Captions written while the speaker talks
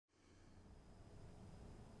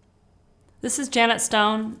This is Janet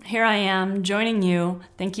Stone. Here I am joining you.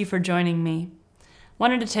 Thank you for joining me.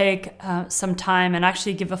 Wanted to take some time and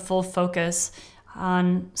actually give a full focus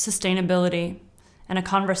on sustainability and a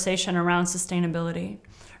conversation around sustainability.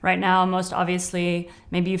 Right now, most obviously,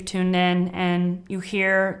 maybe you've tuned in and you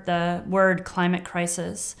hear the word climate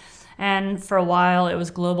crisis. And for a while it was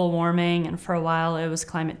global warming, and for a while it was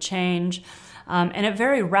climate change. And it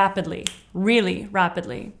very rapidly, really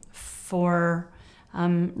rapidly, for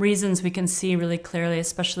reasons we can see really clearly,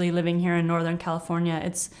 especially living here in Northern California.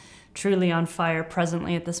 It's truly on fire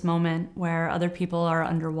presently at this moment, where other people are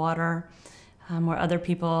underwater, where other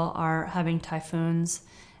people are having typhoons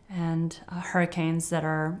and hurricanes that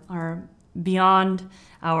are beyond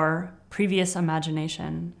our previous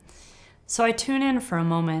imagination. So I tune in for a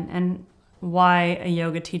moment, and why a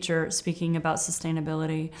yoga teacher speaking about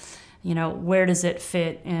sustainability? You know, where does it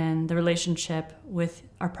fit in the relationship with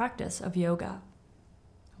our practice of yoga?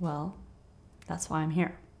 Well, that's why I'm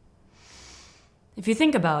here. If you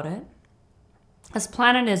think about it, this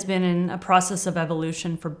planet has been in a process of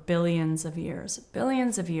evolution for billions of years.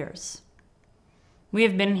 Billions of years. We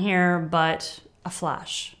have been here but a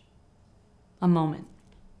flash, a moment.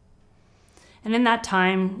 And in that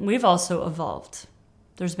time, we've also evolved.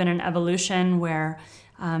 There's been an evolution where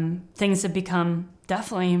things have become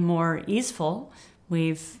definitely more easeful.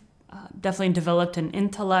 We've definitely developed an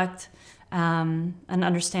intellect, an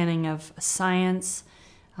understanding of science,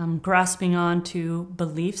 grasping on to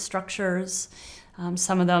belief structures,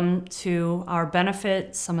 some of them to our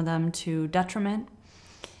benefit, some of them to detriment.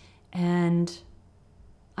 And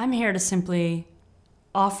I'm here to simply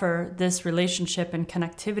offer this relationship and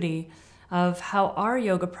connectivity of how our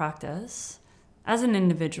yoga practice, as an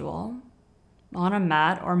individual, on a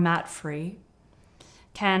mat or mat-free,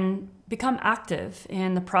 can become active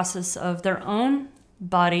in the process of their own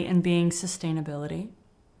body and being sustainability,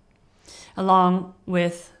 along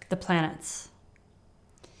with the planet's.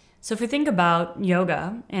 So if we think about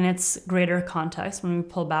yoga in its greater context, when we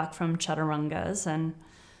pull back from chaturangas and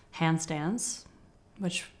handstands,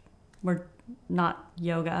 which were not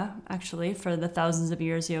yoga, actually, for the thousands of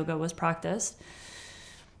years yoga was practiced.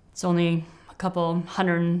 It's only a couple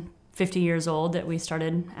 150 years old that we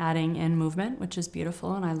started adding in movement, which is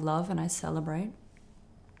beautiful, and I love and I celebrate.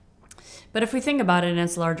 But if we think about it in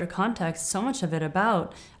its larger context, so much of it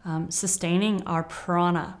about sustaining our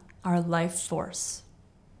prana, our life force,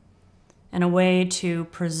 and a way to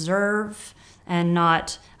preserve and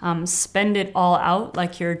not spend it all out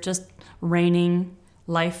like you're just raining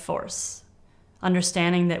life force.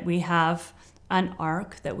 Understanding that we have an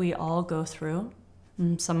arc that we all go through.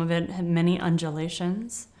 Some of it had many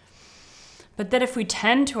undulations. But that if we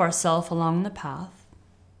tend to ourselves along the path,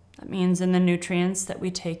 that means in the nutrients that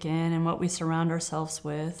we take in and what we surround ourselves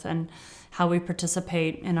with and how we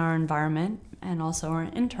participate in our environment and also our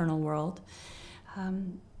internal world,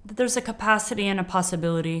 that there's a capacity and a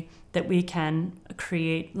possibility that we can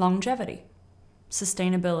create longevity,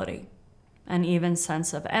 sustainability, an even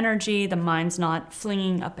sense of energy, the mind's not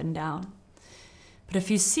flinging up and down. But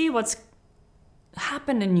if you see what's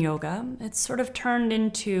happened in yoga, it's sort of turned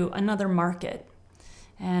into another market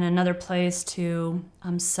and another place to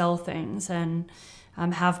sell things and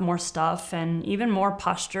have more stuff and even more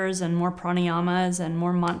postures and more pranayamas and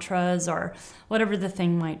more mantras or whatever the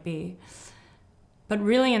thing might be. But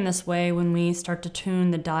really in this way, when we start to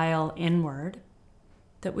tune the dial inward,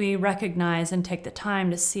 that we recognize and take the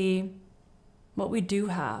time to see what we do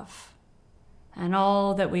have and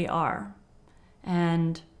all that we are,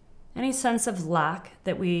 and any sense of lack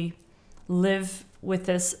that we live with,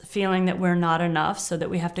 this feeling that we're not enough, so that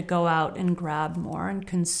we have to go out and grab more and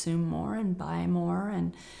consume more and buy more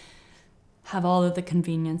and have all of the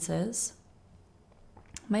conveniences,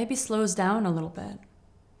 maybe slows down a little bit.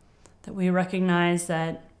 That we recognize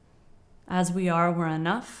that as we are, we're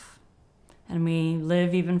enough, and we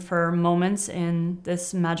live even for moments in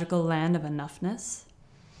this magical land of enoughness.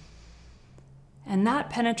 And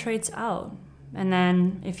that penetrates out. And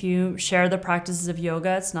then if you share the practices of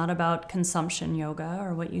yoga, it's not about consumption yoga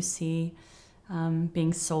or what you see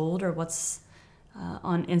being sold or what's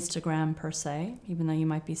on Instagram per se, even though you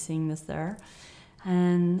might be seeing this there.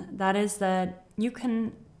 And that is that you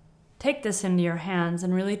can take this into your hands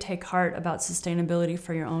and really take heart about sustainability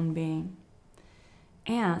for your own being.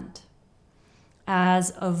 And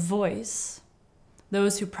as a voice,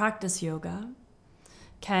 those who practice yoga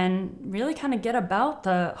can really kind of get about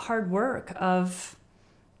the hard work of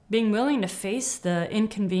being willing to face the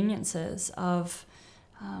inconveniences of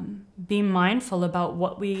being mindful about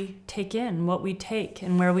what we take in, what we take,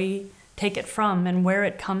 and where we take it from and where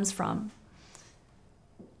it comes from.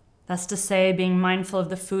 That's to say, being mindful of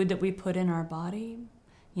the food that we put in our body.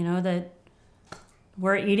 You know, that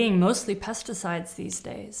we're eating mostly pesticides these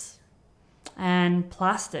days. And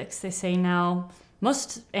plastics, they say now,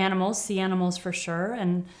 most animals, sea animals for sure,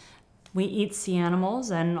 and we eat sea animals,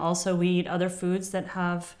 and also we eat other foods that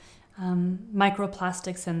have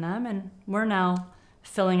microplastics in them, and we're now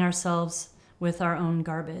filling ourselves with our own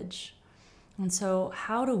garbage. And so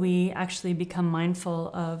how do we actually become mindful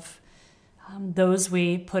of those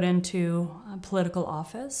we put into political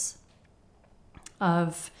office,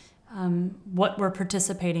 of what we're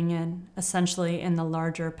participating in, essentially in the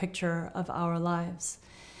larger picture of our lives?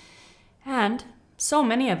 And so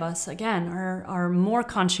many of us, again, are more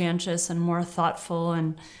conscientious and more thoughtful,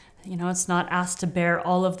 and you know, it's not asked to bear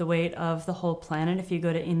all of the weight of the whole planet. If you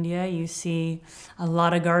go to India, you see a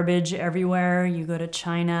lot of garbage everywhere. You go to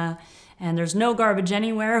China, and there's no garbage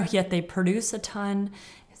anywhere, yet they produce a ton.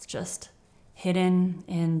 It's just hidden.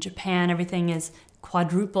 In Japan, everything is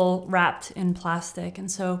quadruple wrapped in plastic.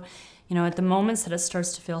 And so, you know, at the moments that it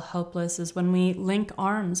starts to feel helpless is when we link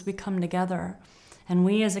arms, we come together. And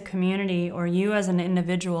we as a community, or you as an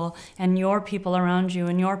individual, and your people around you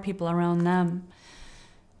and your people around them.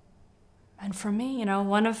 And for me, you know,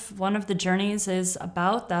 one of the journeys is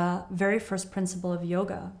about the very first principle of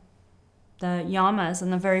yoga, the yamas,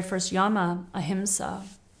 and the very first yama, ahimsa.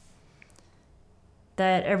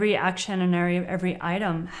 That every action and every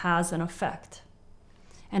item has an effect.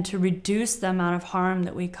 And to reduce the amount of harm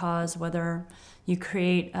that we cause, whether you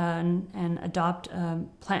create and adopt a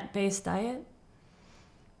plant-based diet,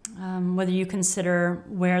 whether you consider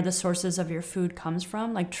where the sources of your food comes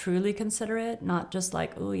from, like truly consider it, not just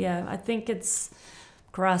like, oh yeah, I think it's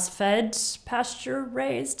grass-fed,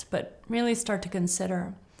 pasture-raised, but really start to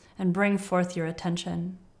consider and bring forth your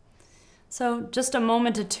attention. So just a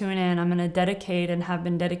moment to tune in. I'm going to dedicate and have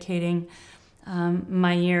been dedicating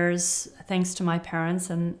my years, thanks to my parents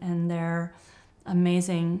and their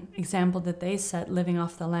amazing example that they set, living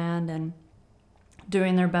off the land and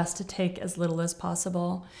doing their best to take as little as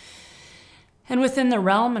possible. And within the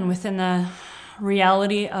realm and within the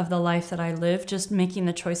reality of the life that I live, just making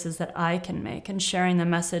the choices that I can make and sharing the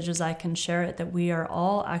message as I can share it, that we are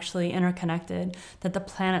all actually interconnected, that the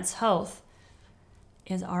planet's health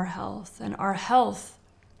is our health, and our health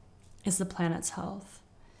is the planet's health.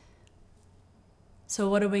 So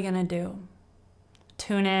what are we going to do?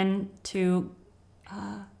 Tune in to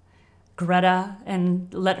Greta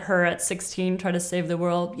and let her at 16 try to save the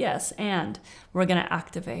world? Yes, and we're going to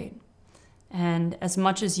activate. And as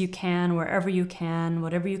much as you can, wherever you can,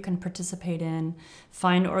 whatever you can participate in,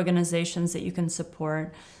 find organizations that you can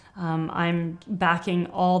support. I'm backing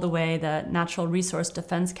all the way the Natural Resource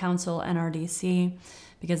Defense Council, NRDC,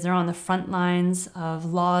 because they're on the front lines of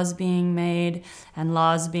laws being made and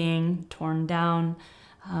laws being torn down,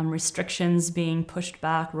 restrictions being pushed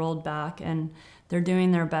back, rolled back, and they're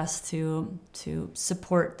doing their best to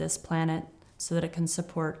support this planet so that it can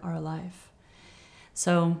support our life.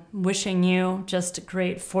 So wishing you just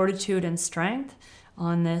great fortitude and strength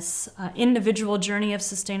on this individual journey of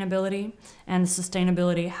sustainability, and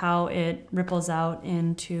sustainability, how it ripples out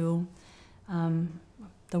into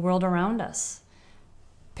the world around us.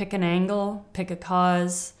 Pick an angle, pick a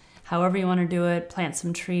cause, however you want to do it. Plant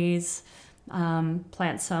some trees,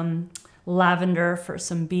 plant some lavender for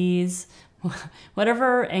some bees.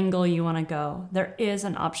 Whatever angle you want to go, there is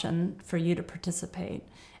an option for you to participate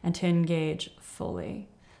and to engage fully.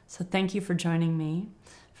 So thank you for joining me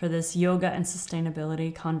for this yoga and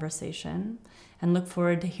sustainability conversation, and look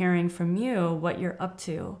forward to hearing from you what you're up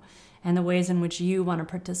to and the ways in which you want to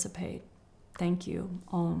participate. Thank you.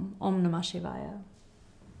 Om Namah Shivaya.